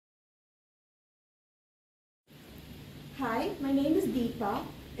Hi, my name is Deepa,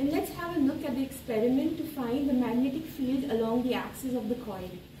 and let's have a look at the experiment to find the magnetic field along the axis of the coil.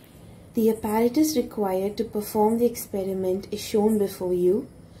 The apparatus required to perform the experiment is shown before you.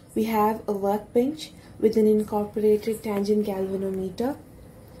 We have a workbench with an incorporated tangent galvanometer,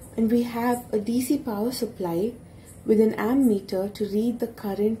 and we have a DC power supply with an ammeter to read the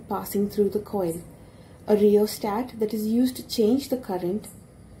current passing through the coil, a rheostat that is used to change the current,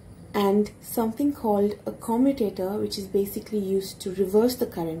 and something called a commutator, which is basically used to reverse the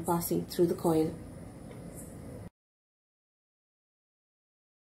current passing through the coil.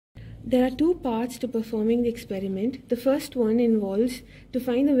 There are two parts to performing the experiment. The first one involves to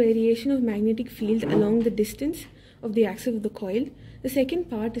find the variation of magnetic field along the distance of the axis of the coil. The second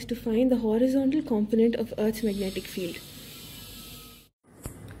part is to find the horizontal component of Earth's magnetic field.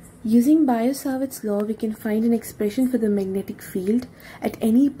 Using Biot-Savart's law, we can find an expression for the magnetic field at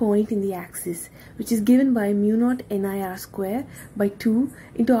any point in the axis, which is given by mu naught Ni r square by 2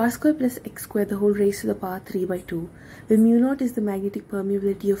 into r square plus x square the whole raised to the power 3 by 2, where mu naught is the magnetic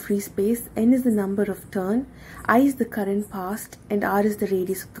permeability of free space, n is the number of turn, I is the current passed, and r is the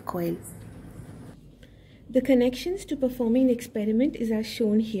radius of the coil. The connections to performing the experiment is as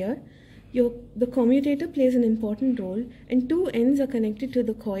shown here. The commutator plays an important role, and two ends are connected to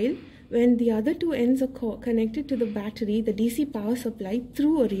the coil, when the other two ends are connected to the battery, the DC power supply,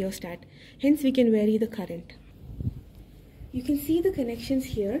 through a rheostat. Hence we can vary the current. You can see the connections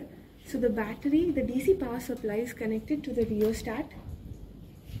here. So the battery, the DC power supply, is connected to the rheostat,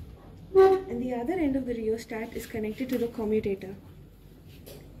 and the other end of the rheostat is connected to the commutator.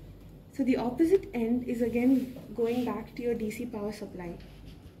 So the opposite end is again going back to your DC power supply.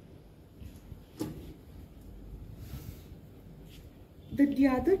 The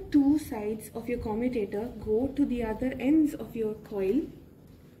other two sides of your commutator go to the other ends of your coil.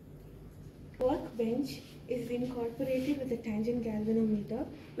 Workbench is incorporated with a tangent galvanometer,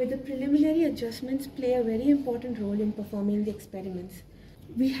 where the preliminary adjustments play a very important role in performing the experiments.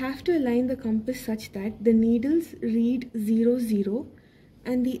 We have to align the compass such that the needles read 0, 0,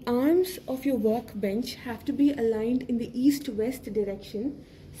 and the arms of your workbench have to be aligned in the east-west direction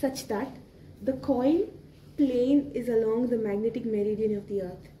such that the coil plane is along the magnetic meridian of the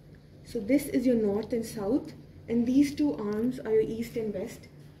Earth. So this is your north and south, and these two arms are your east and west.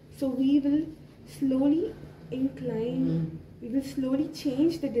 So we will slowly incline, we will slowly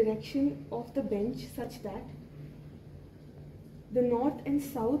change the direction of the bench such that the north and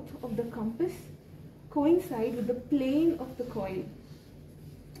south of the compass coincide with the plane of the coil,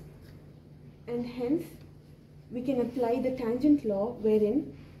 and hence we can apply the tangent law,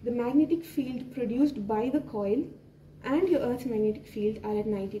 wherein the magnetic field produced by the coil and your Earth's magnetic field are at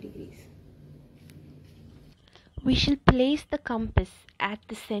 90 degrees. We shall place the compass at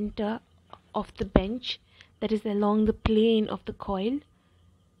the center of the bench, that is along the plane of the coil,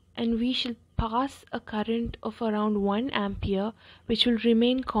 and we shall pass a current of around 1 ampere, which will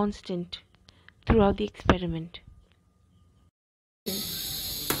remain constant throughout the experiment. As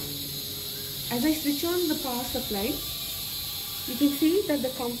I switch on the power supply, you can see that the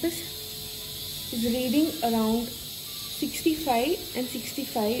compass is reading around 65 and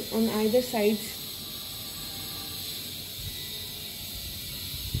 65 on either sides.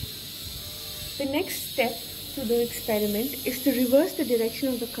 The next step to the experiment is to reverse the direction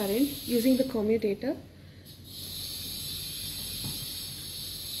of the current using the commutator,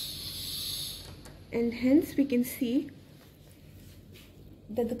 and hence we can see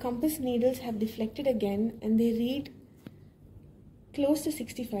that the compass needles have deflected again, and they read close to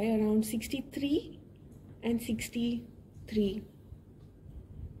 65, around 63 and 63.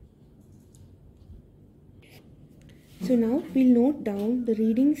 So now we'll note down the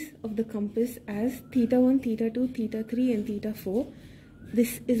readings of the compass as θ1, θ2, θ3 and θ4.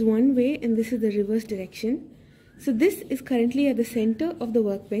 This is one way and this is the reverse direction. So this is currently at the center of the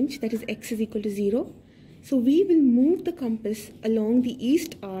workbench, that is x is equal to 0. So we will move the compass along the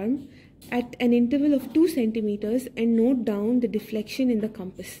east arm at an interval of 2 centimeters and note down the deflection in the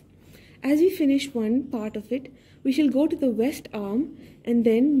compass. As we finish one part of it, we shall go to the west arm and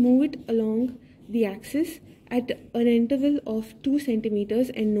then move it along the axis at an interval of 2 centimeters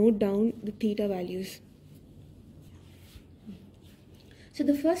and note down the theta values. So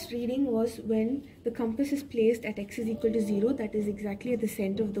the first reading was when the compass is placed at x is equal to 0, that is exactly at the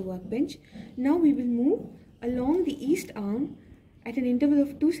center of the workbench. Now we will move along the east arm at an interval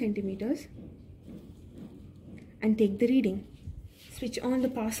of 2 centimeters and take the reading. Switch on the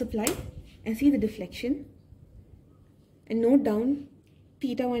power supply and see the deflection, and note down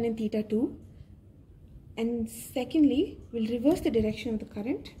θ1 and θ2, and secondly we'll reverse the direction of the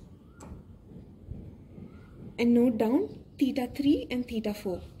current and note down theta 3 and theta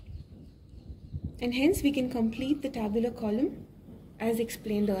 4. And hence we can complete the tabular column as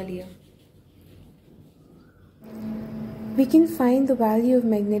explained earlier. We can find the value of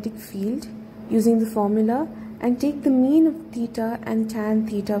magnetic field using the formula and take the mean of theta and tan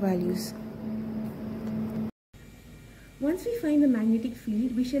theta values. Once we find the magnetic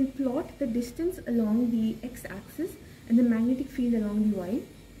field, we shall plot the distance along the x-axis and the magnetic field along the y.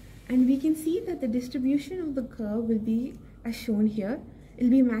 And we can see that the distribution of the curve will be as shown here. It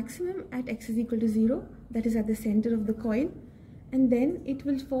will be maximum at x is equal to 0, that is at the center of the coil, and then it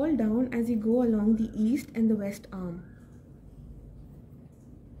will fall down as you go along the east and the west arm.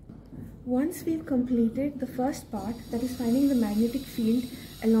 Once we've completed the first part, that is finding the magnetic field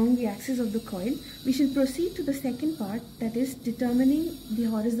along the axis of the coil, we shall proceed to the second part, that is determining the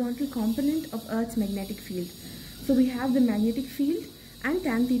horizontal component of Earth's magnetic field. So we have the magnetic field and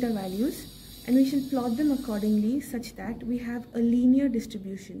tan theta values, and we shall plot them accordingly such that we have a linear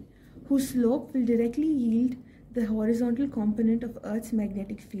distribution whose slope will directly yield the horizontal component of Earth's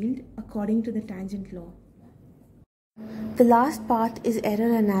magnetic field according to the tangent law. The last part is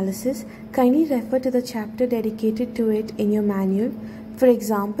error analysis. Kindly refer to the chapter dedicated to it in your manual. For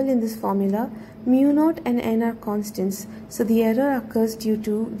example, in this formula, mu naught and n are constants, so the error occurs due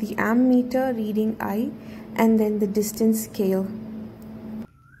to the ammeter reading I and then the distance scale.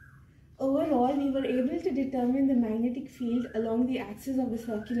 Overall, we were able to determine the magnetic field along the axis of the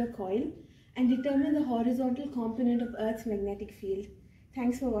circular coil and determine the horizontal component of Earth's magnetic field.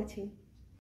 Thanks for watching.